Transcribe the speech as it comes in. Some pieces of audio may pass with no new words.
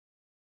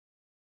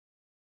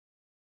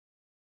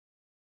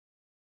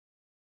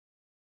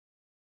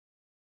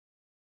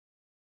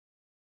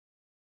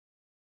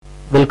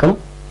Welcome.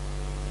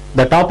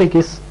 The topic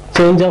is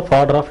change of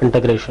order of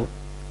integration.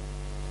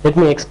 Let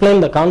me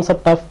explain the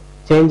concept of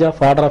change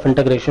of order of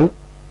integration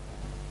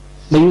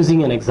by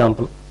using an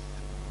example.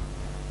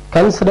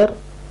 Consider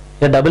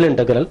a double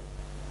integral,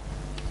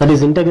 that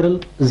is integral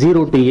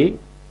 0 to a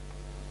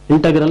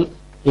integral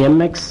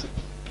mx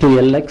to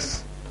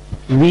lx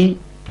v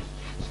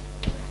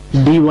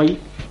dy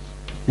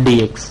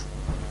dx.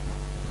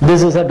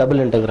 This is a double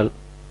integral.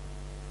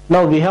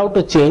 Now we have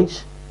to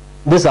change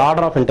this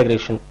order of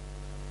integration.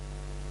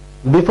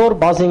 Before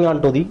passing on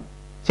to the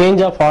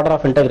change of order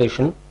of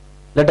integration,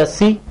 let us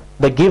see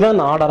the given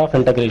order of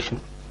integration.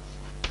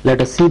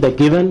 Let us see the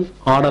given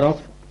order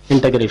of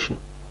integration.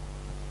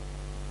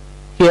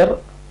 Here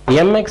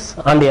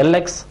mx and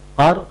lx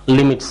are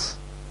limits.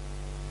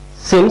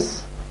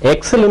 Since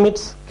x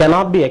limits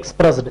cannot be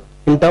expressed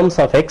in terms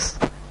of x,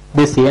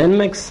 this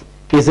mx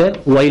is a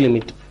y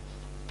limit.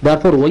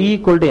 Therefore y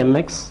equal to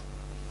mx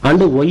and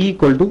y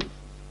equal to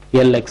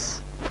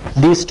lx.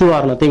 These two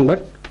are nothing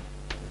but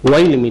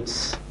y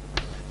limits.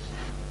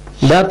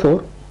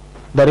 Therefore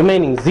the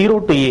remaining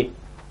 0 to a,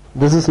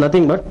 this is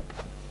nothing but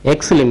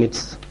x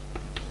limits.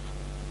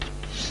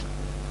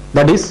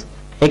 That is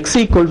x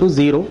equal to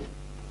 0,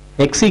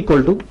 x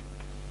equal to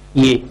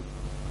a.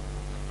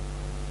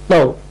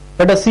 Now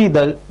let us see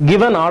the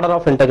given order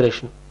of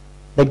integration.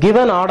 The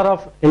given order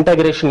of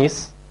integration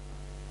is,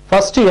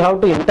 first you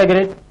have to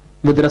integrate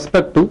with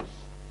respect to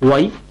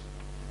y,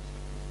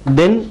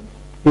 then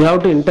you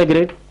have to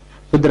integrate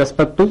with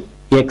respect to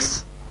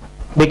x,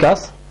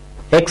 because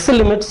x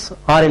limits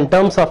are in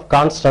terms of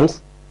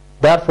constants.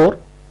 Therefore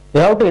you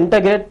have to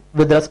integrate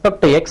with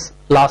respect to x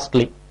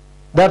lastly.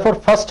 Therefore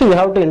first you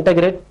have to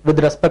integrate with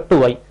respect to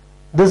y.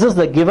 This is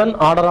the given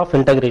order of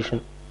integration.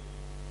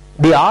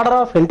 The order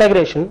of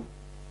integration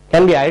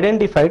can be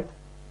identified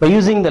by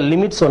using the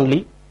limits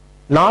only,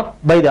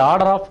 not by the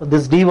order of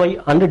this dy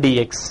and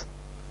dx.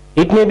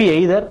 It may be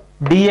either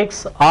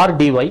dx or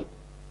dy.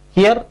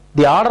 Here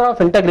the order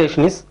of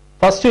integration is,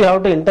 first you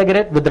have to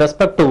integrate with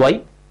respect to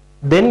y,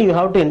 then you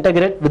have to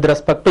integrate with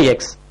respect to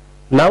x.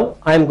 Now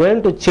I am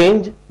going to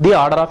change the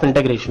order of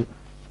integration.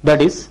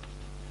 That is,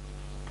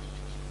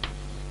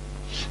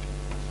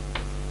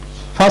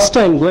 first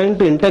I am going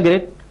to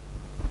integrate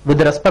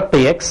with respect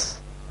to x,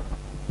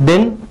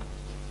 then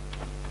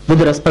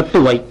with respect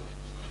to y.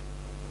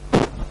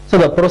 So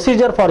the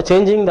procedure for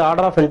changing the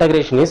order of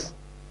integration is,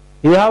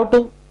 you have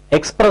to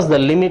express the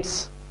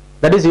limits,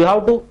 that is you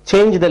have to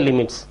change the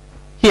limits.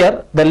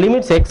 Here the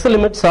limits, x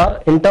limits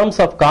are in terms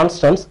of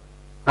constants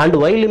and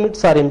y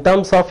limits are in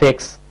terms of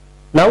x.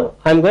 Now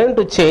I am going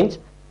to change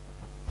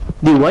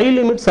the y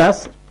limits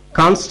as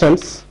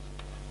constants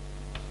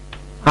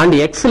and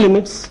x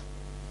limits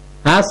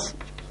as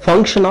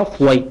function of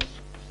y.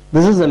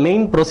 This is the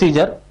main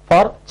procedure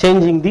for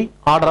changing the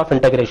order of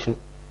integration.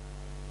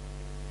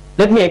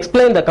 Let me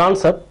explain the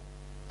concept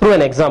through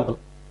an example.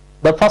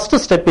 The first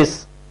step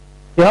is,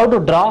 you have to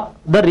draw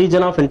the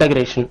region of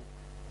integration.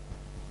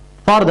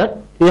 For that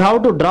you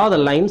have to draw the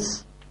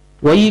lines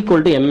y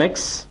equal to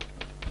mx,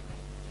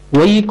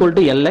 y equal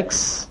to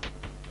lx,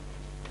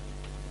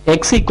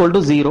 x equal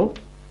to 0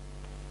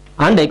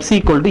 and x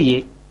equal to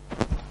a.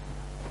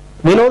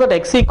 We know that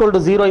x equal to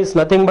 0 is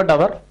nothing but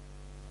our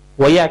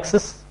y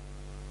axis,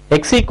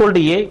 x equal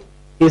to a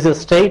is a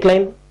straight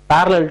line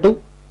parallel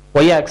to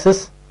y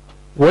axis,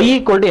 y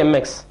equal to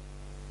mx,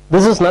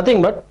 this is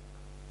nothing but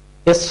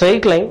a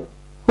straight line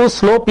whose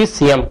slope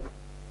is m.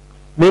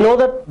 We know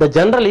that the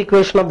general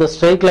equation of the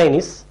straight line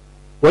is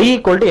y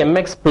equal to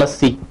mx plus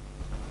c.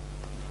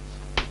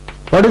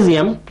 What is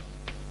m?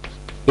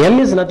 M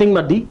is nothing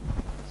but the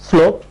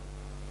slope,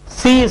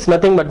 c is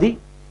nothing but the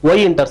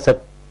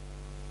y-intercept.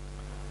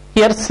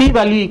 Here c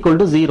value equal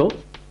to 0,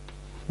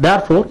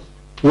 therefore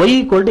y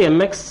equal to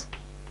mx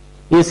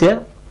is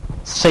a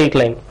straight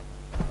line.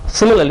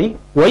 Similarly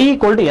y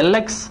equal to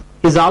lx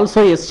is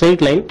also a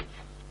straight line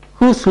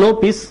whose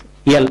slope is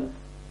l.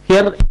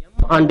 Here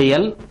m and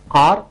l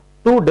are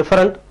two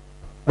different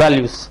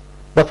values.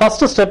 The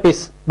first step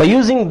is, by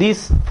using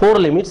these four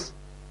limits,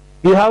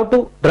 you have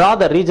to draw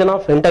the region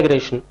of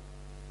integration.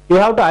 You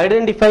have to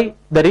identify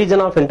the region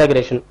of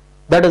integration.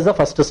 That is the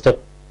first step.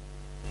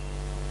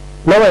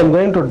 Now I am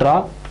going to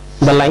draw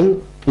the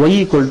line y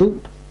equal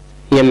to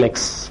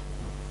mx.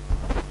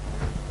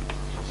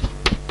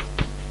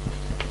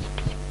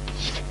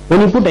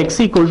 When you put x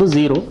equal to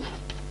 0,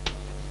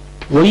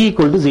 y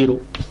equal to 0.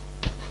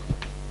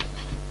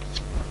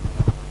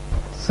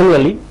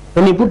 Similarly,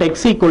 when you put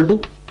x equal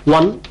to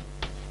 1,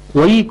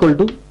 y equal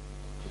to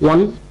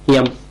 1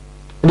 m.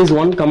 It is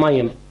 1 comma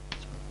m.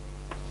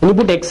 When you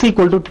put x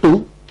equal to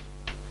 2,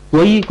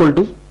 y equal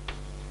to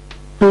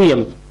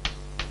 2m.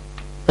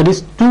 That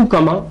is 2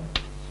 comma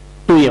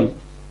 2m.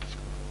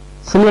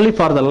 Similarly,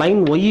 for the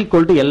line y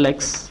equal to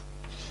lx,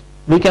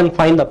 we can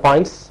find the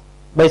points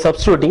by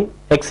substituting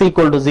x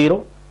equal to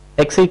 0,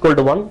 x equal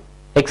to 1,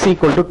 x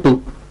equal to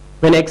 2.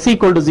 When x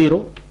equal to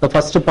 0, the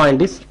first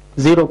point is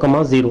 0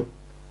 comma 0.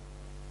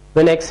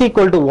 When x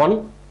equal to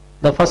 1,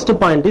 the first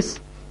point is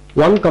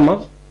 1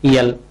 comma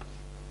l.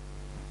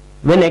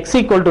 when x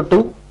equal to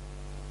 2,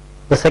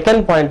 the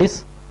second point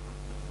is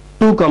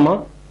 2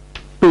 comma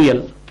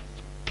 2l.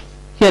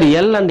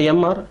 Here l and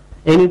m are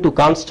any two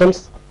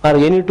constants or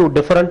any two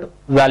different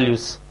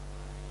values.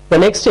 The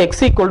next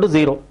x equal to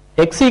 0.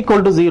 X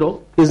equal to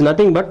 0 is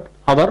nothing but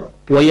our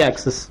y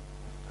axis.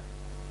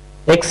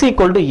 X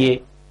equal to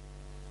a.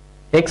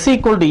 X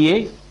equal to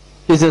a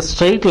is a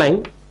straight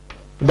line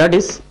that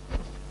is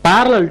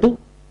parallel to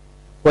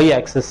y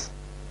axis.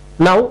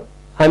 Now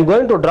I am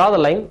going to draw the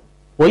line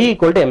y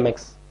equal to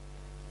mx.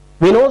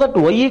 We know that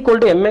y equal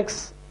to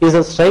mx is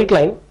a straight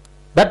line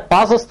that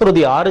passes through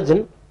the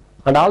origin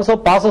and also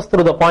passes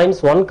through the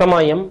points 1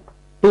 comma m,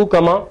 2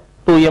 comma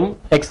 2m,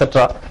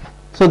 etc.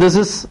 So this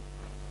is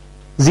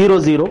 0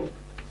 0.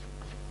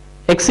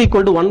 X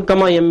equal to 1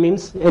 comma m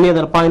means any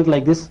other point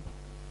like this,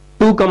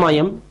 2 comma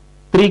m,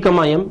 3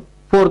 comma m,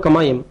 4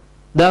 comma m.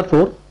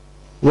 Therefore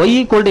y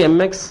equal to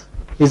mx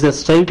is a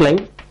straight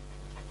line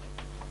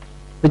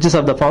which is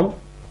of the form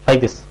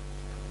like this.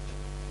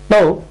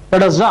 Now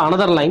let us draw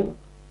another line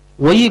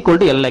y equal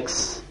to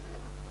lx.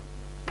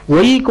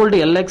 Y equal to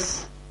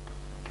lx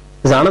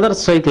is another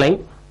straight line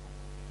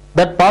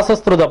that passes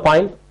through the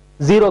point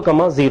 0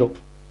 comma 0.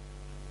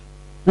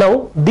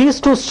 Now these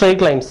two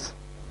straight lines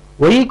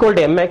y equal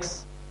to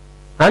mx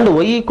and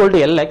y equal to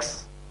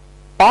lx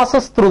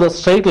passes through the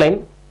straight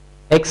line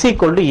x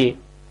equal to a.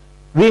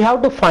 We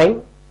have to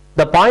find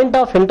the point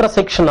of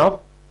intersection of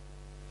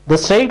the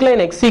straight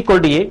line x equal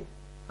to a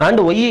and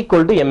y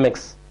equal to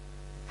mx.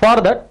 For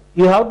that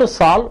you have to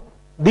solve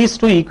these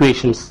two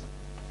equations.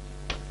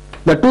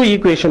 The two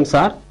equations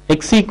are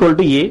x equal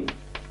to a,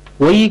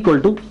 y equal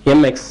to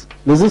mx.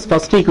 This is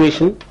first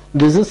equation,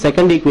 this is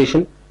second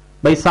equation.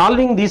 By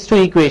solving these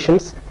two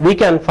equations we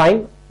can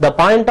find the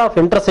point of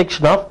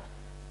intersection of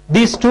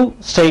these two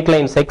straight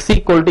lines x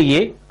equal to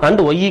a and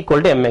y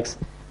equal to mx.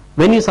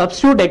 When you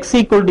substitute x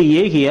equal to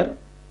a here,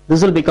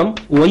 this will become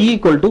y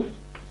equal to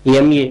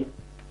ma.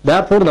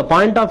 Therefore the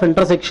point of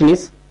intersection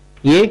is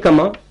a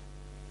comma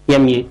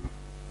ma.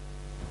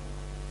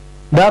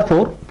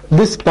 Therefore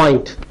this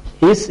point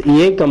is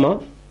a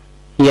comma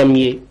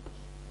ma.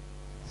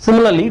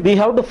 Similarly we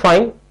have to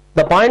find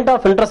the point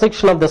of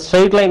intersection of the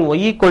straight line y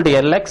equal to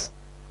lx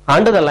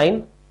and the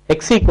line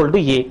x equal to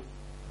a.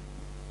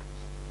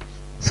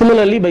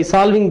 Similarly by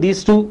solving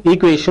these two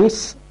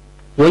equations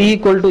y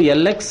equal to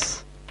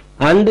lx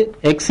and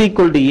x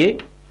equal to a,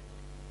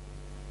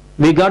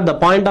 we got the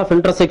point of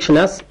intersection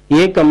as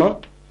a comma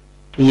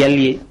la.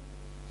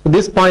 So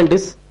this point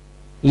is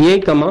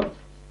a comma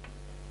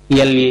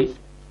la.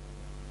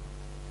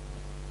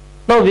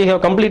 Now we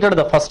have completed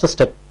the first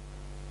step.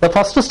 The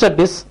first step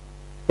is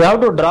we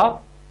have to draw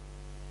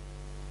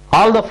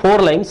all the four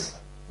lines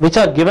which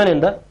are given in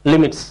the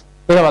limits.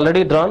 We have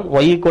already drawn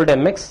y equal to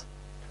mx,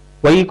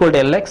 y equal to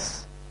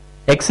lx,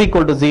 x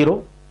equal to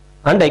 0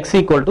 and x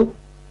equal to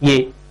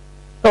a.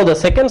 Now the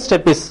second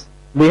step is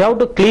we have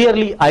to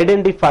clearly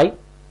identify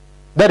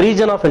the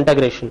region of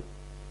integration.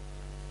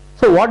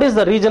 So what is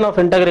the region of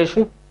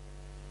integration?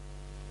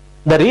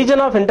 The region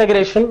of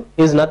integration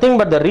is nothing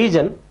but the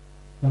region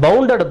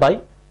bounded by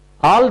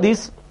all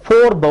these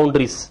four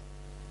boundaries.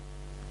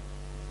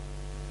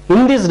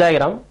 In this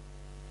diagram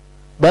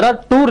there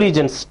are two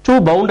regions, two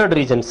bounded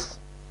regions.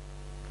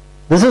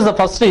 This is the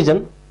first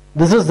region,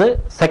 this is the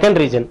second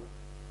region.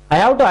 I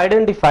have to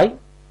identify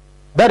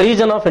the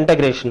region of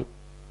integration.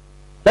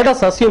 Let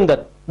us assume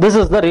that this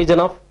is the region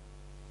of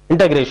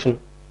integration.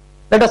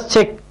 Let us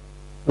check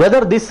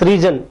whether this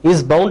region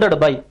is bounded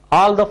by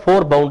all the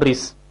four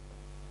boundaries.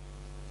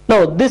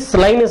 Now this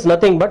line is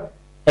nothing but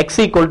x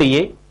equal to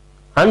a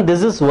and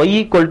this is y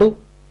equal to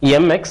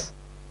mx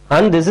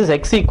and this is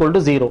x equal to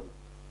 0.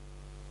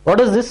 What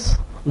is this?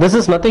 This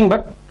is nothing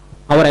but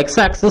our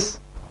x-axis.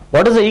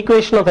 What is the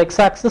equation of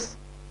x-axis?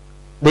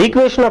 The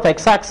equation of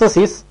x-axis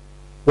is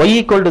y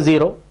equal to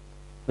 0.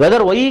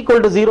 Whether y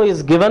equal to 0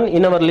 is given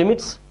in our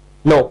limits?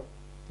 No.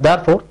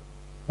 Therefore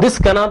this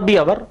cannot be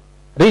our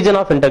region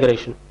of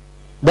integration.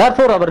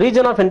 Therefore our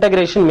region of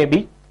integration may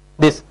be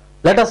this.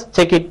 Let us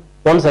check it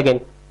once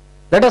again.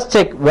 Let us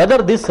check whether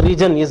this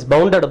region is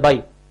bounded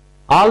by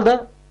all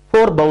the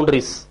four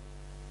boundaries.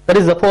 That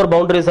is, the four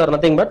boundaries are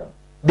nothing but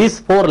these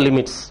four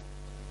limits.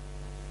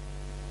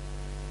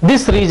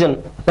 This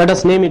region, let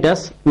us name it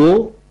as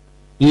O,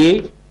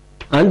 A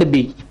and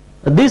B.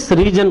 This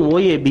region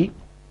OAB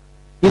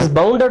is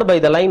bounded by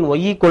the line y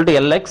equal to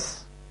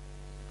lx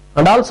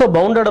and also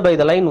bounded by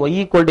the line y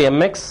equal to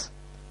mx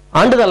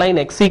and the line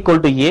x equal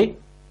to a,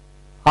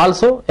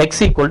 also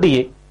x equal to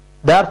a.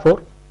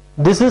 Therefore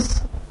this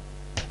is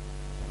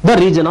the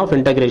region of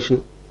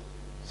integration.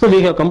 So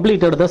we have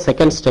completed the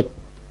second step.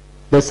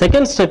 The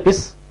second step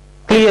is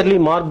clearly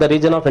mark the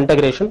region of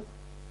integration.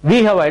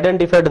 We have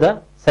identified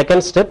the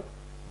second step,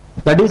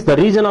 that is the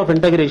region of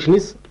integration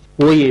is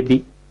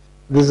OAB.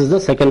 This is the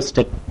second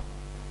step.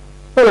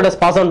 Now let us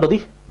pass on to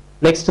the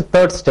next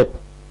third step.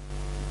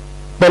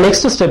 The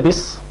next step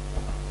is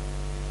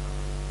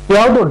you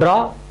have to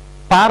draw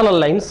parallel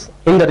lines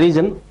in the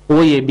region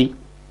OAB.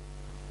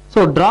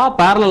 So draw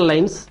parallel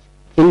lines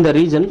in the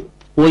region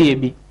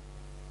OAB.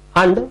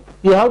 and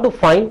you have to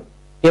find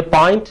a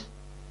point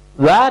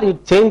where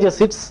it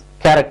changes its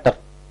character.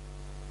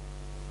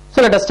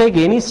 So let us take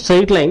any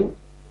straight line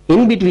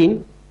in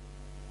between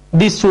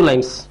these two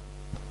lines.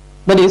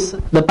 That is,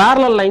 the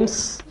parallel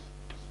lines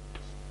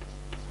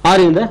are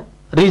in the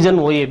region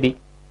OAB.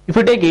 If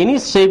you take any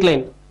straight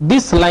line,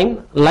 this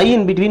line lie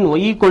in between y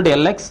equal to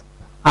Lx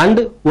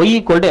and y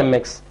equal to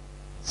mx.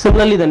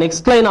 Similarly, the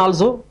next line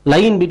also lie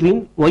in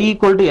between y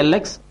equal to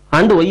Lx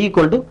and y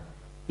equal to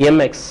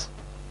mx.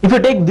 If you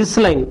take this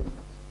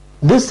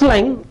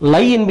line lie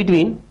in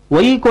between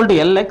y equal to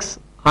Lx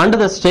and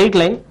the straight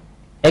line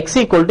x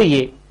equal to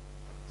a.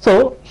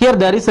 So here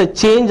there is a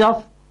change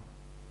of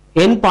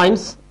n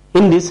points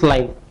in this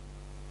line.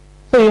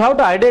 So you have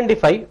to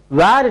identify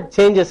where it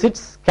changes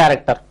its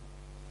character.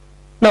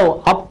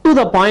 Now up to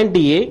the point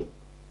A,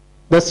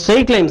 the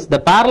straight lines, the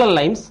parallel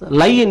lines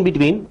lie in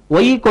between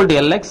y equal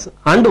to Lx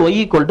and y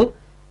equal to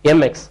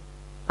mx.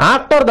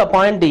 After the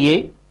point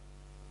A,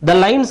 the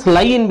lines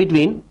lie in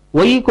between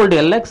y equal to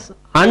Lx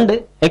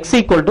and x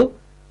equal to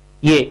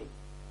a.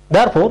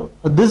 Therefore,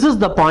 this is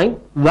the point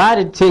where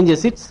it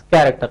changes its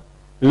character.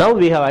 Now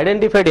we have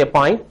identified a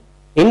point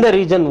in the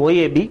region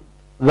OAB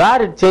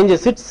where it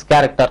changes its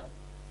character.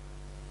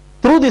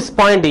 Through this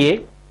point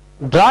A,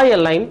 draw a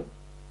line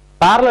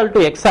parallel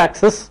to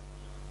x-axis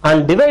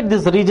and divide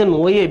this region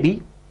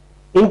OAB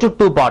into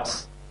two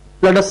parts.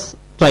 Let us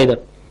try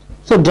that.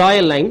 So draw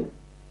a line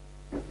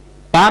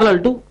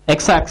parallel to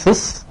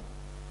x-axis.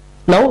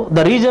 Now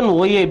the region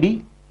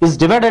OAB is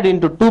divided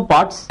into two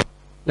parts.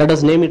 Let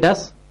us name it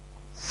as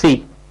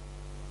C.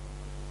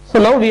 So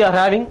now we are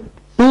having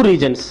two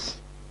regions.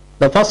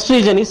 The first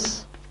region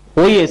is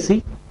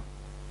OAC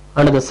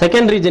and the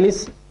second region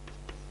is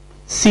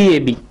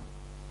CAB.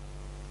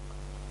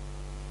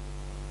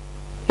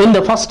 In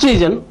the first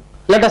region,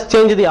 let us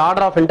change the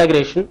order of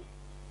integration,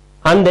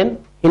 and then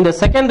in the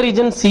second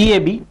region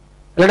CAB,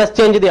 let us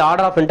change the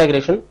order of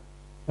integration.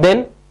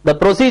 Then the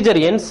procedure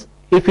ends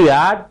if you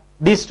add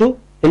these two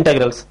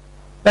integrals.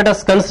 Let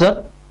us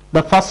consider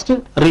the first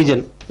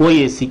region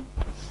OAC.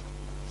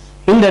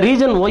 In the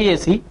region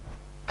OAC,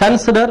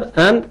 consider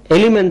an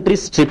elementary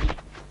strip.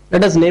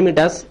 Let us name it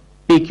as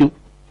PQ.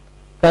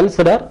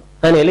 Consider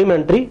an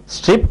elementary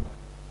strip.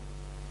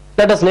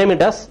 Let us name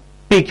it as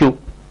PQ.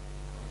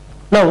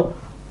 Now,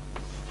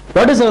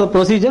 what is our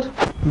procedure?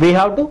 We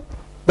have to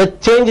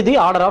change the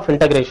order of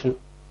integration.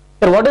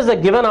 Here, what is the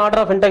given order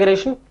of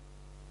integration?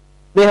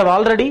 We have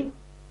already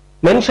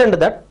mentioned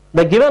that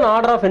the given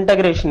order of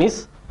integration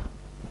is,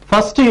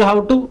 first you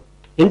have to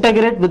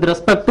integrate with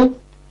respect to,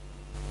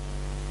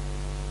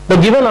 the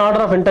given order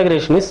of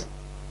integration is,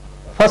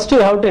 first you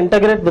have to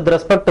integrate with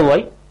respect to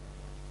y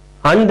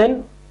and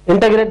then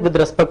integrate with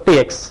respect to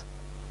x.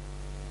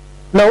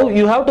 Now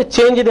you have to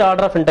change the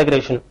order of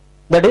integration.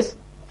 That is,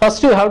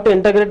 first you have to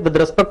integrate with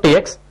respect to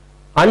x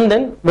and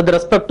then with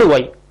respect to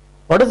y.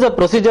 What is the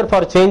procedure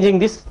for changing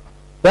this?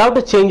 We have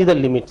to change the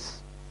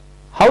limits.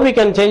 How we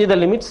can change the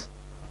limits?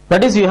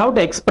 That is, you have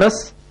to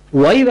express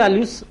y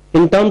values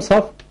in terms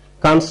of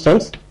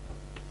constants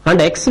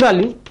and x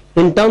value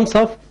in terms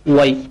of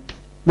y.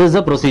 This is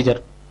the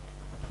procedure.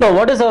 Now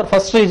what is our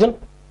first region?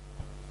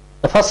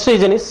 The first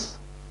region is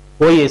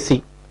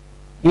OAC.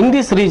 In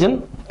this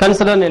region,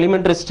 consider an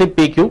elementary strip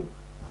PQ.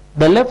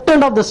 The left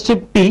end of the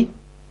strip P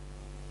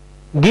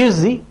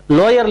gives the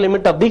lower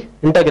limit of the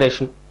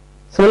integration.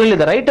 Similarly,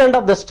 the right end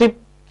of the strip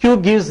Q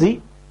gives the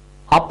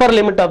upper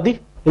limit of the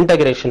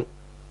integration.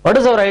 What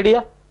is our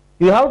idea?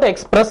 You have to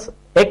express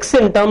x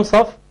in terms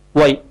of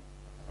y.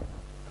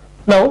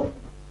 Now,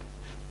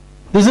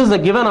 this is the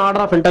given order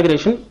of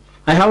integration.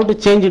 I have to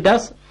change it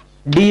as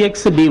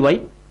dx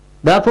dy.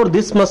 Therefore,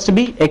 this must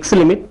be x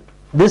limit.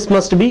 This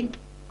must be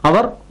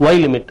our y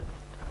limit.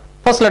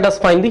 First, let us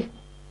find the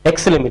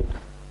x limit.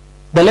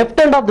 The left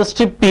end of the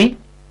strip P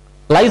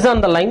lies on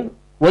the line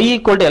y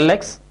equal to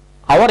Lx.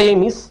 Our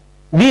aim is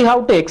we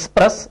have to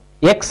express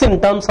x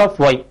in terms of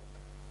y.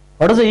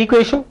 What is the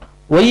equation?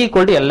 Y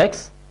equal to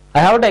Lx. I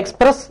have to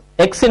express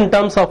x in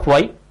terms of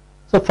y.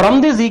 So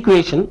from this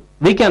equation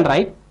we can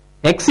write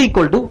x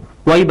equal to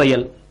y by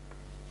L.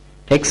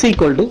 X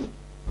equal to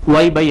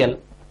y by L.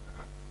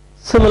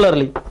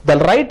 Similarly, the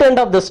right end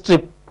of the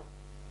strip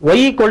y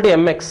equal to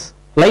mx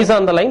lies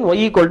on the line y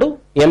equal to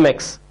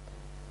mx.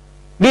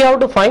 We have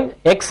to find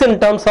x in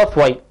terms of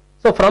y.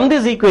 So from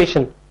this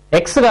equation,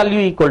 x value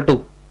equal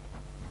to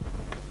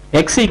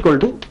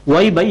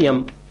y by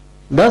m.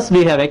 Thus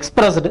we have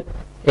expressed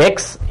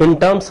x in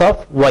terms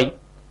of y.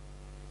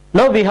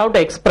 Now we have to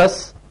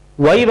express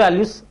y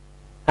values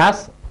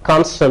as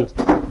constants.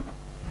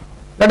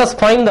 Let us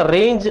find the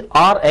range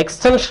or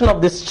extension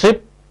of this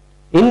strip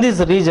in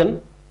this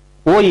region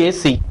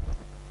OAC.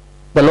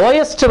 The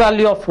lowest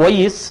value of y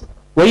is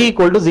y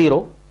equal to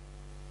 0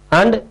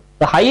 and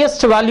the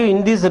highest value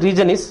in this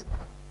region is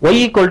y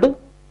equal to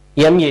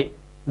MA.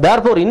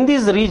 Therefore, in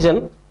this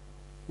region,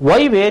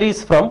 y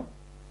varies from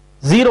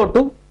 0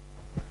 to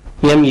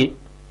MA.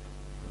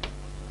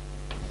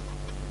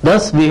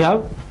 Thus, we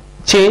have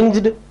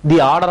changed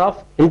the order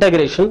of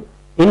integration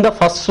in the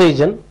first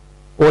region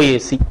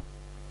OAC.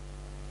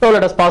 Now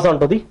let us pass on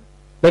to the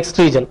next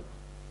region.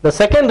 The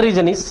second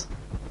region is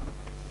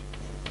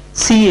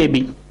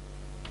CAB.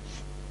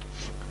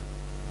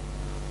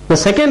 The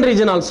second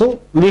region also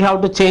we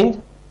have to change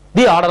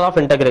the order of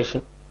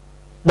integration.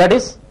 That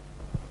is,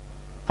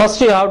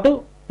 first you have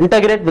to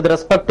integrate with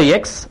respect to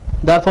x.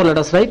 Therefore, let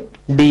us write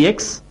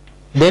dx,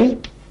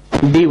 then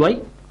dy.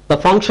 The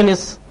function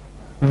is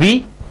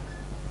v.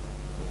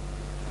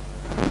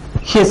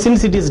 Here,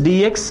 since it is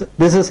dx,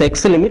 this is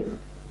x limit,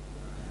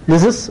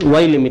 this is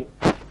y limit.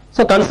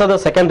 So consider the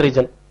second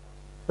region.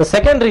 The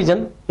second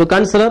region, you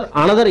consider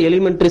another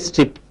elementary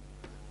strip.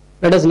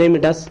 Let us name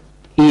it as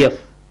EF.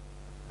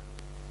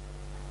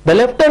 The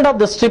left end of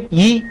the strip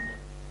E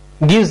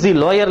gives the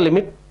lower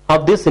limit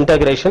of this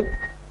integration.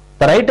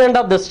 The right end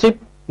of the strip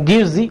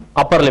gives the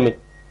upper limit.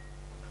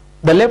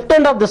 The left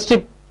end of the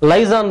strip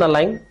lies on the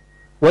line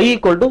y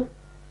equal to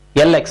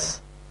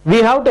Lx. We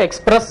have to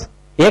express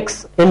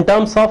x in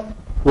terms of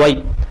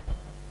y.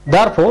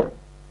 Therefore,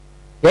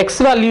 x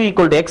value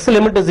equal to x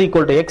limit is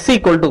equal to x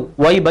equal to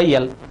y by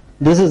L.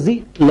 This is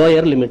the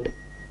lower limit.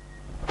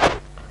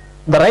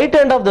 The right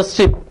end of the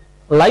strip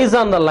lies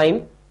on the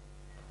line.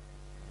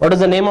 What is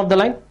the name of the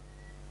line?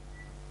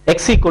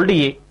 X equal to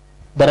a.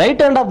 The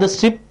right end of the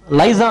strip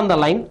lies on the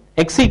line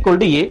x equal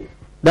to a.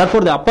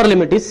 Therefore, the upper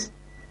limit is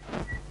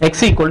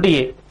x equal to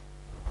a.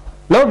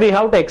 Now we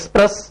have to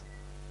express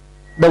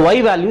the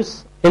y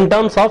values in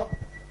terms of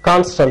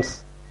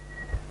constants.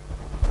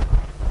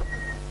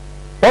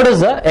 What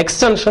is the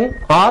extension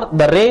or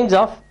the range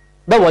of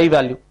the y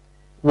value?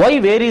 Y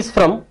varies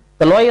from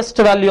the lowest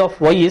value of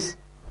y is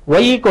y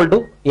equal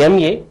to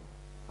ma,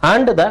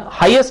 and the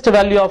highest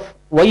value of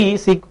y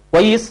is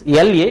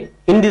la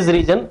in this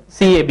region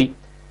CAB.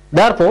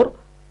 Therefore,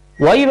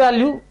 y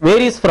value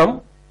varies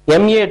from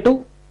ma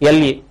to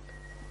la.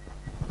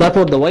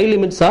 Therefore, the y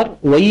limits are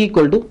y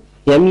equal to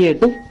ma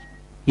to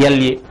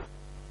la.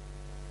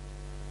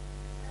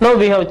 Now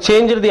we have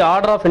changed the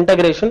order of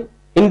integration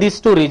in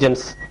these two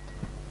regions.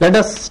 Let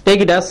us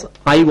take it as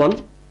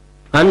I1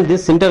 and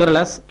this integral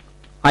as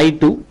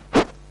I2.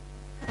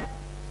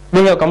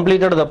 We have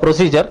completed the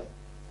procedure.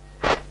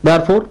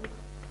 Therefore,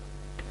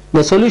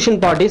 the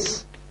solution part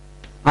is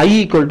I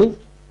equal to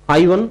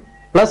I1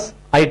 plus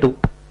I2.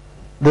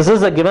 This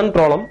is a given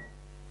problem.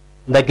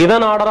 The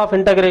given order of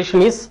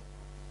integration is,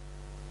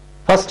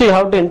 first you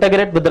have to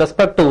integrate with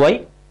respect to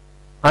y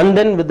and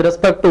then with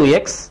respect to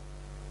x.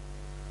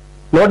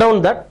 Note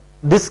down that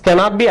this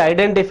cannot be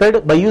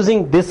identified by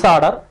using this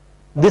order.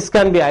 This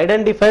can be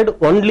identified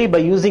only by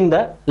using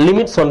the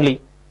limits only.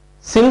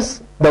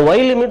 Since the y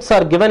limits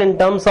are given in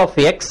terms of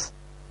x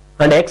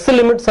and x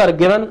limits are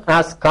given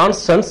as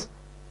constants,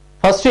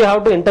 first you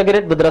have to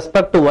integrate with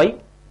respect to y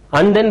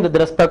and then with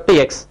respect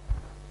to x.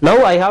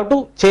 Now I have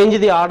to change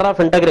the order of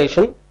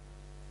integration.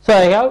 So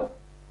I have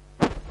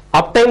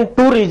obtained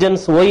two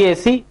regions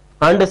YAC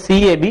and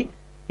CAB.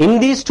 In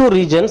these two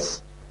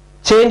regions,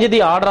 change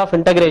the order of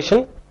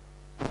integration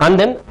and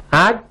then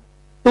add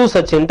two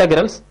such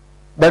integrals.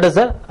 That is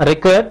a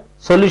required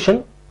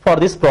solution for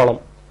this problem.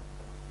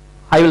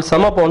 I will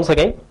sum up once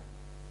again.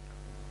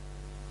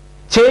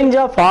 Change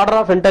of order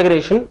of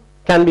integration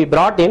can be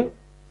brought in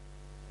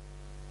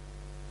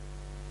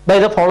by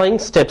the following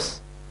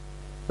steps.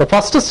 The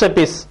first step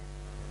is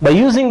by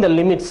using the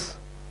limits,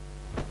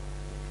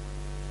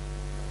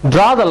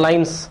 draw the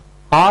lines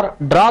or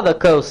draw the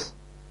curves.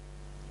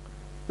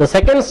 The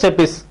second step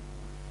is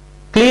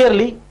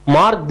clearly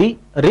mark the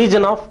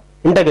region of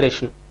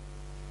integration.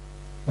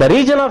 The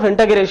region of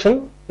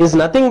integration is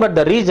nothing but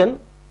the region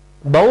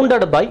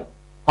bounded by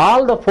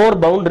all the four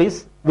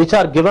boundaries which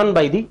are given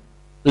by the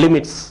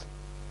limits.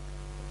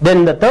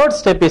 Then the third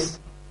step is,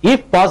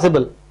 if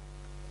possible,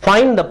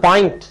 find the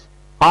point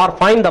or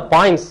find the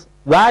points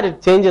where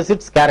it changes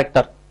its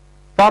character.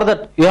 For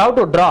that you have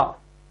to draw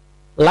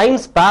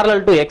lines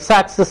parallel to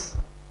x-axis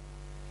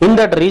in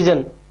that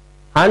region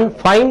and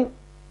find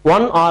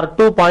one or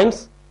 2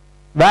 points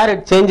where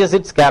it changes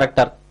its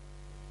character.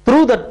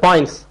 Through that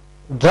points,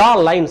 draw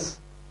lines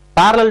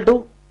parallel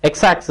to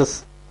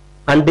x-axis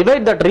and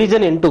divide that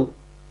region into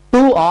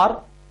 2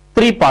 or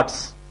 3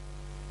 parts.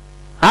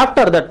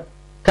 After that,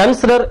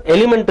 consider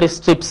elementary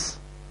strips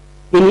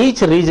in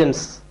each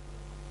regions.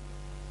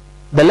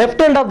 The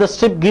left end of the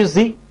strip gives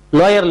the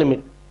lower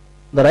limit.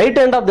 The right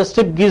end of the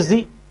strip gives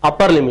the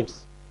upper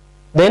limits.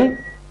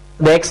 Then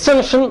the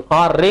extension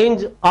or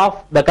range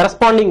of the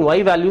corresponding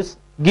y values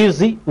gives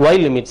the y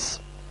limits.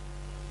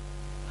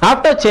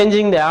 After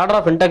changing the order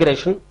of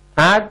integration,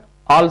 add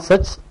all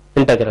such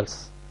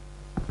integrals.